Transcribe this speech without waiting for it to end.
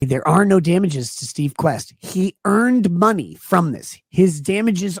there are no damages to Steve Quest. He earned money from this. His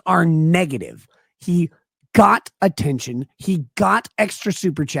damages are negative. He got attention. He got extra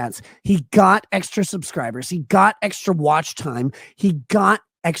super chats. He got extra subscribers. He got extra watch time. He got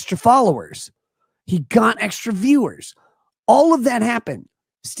extra followers. He got extra viewers. All of that happened.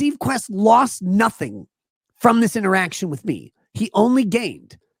 Steve Quest lost nothing from this interaction with me. He only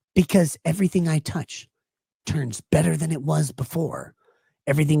gained because everything I touch turns better than it was before.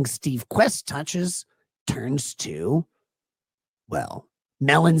 Everything Steve Quest touches turns to, well,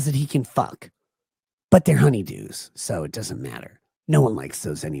 melons that he can fuck. But they're honeydews, so it doesn't matter. No one likes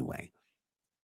those anyway.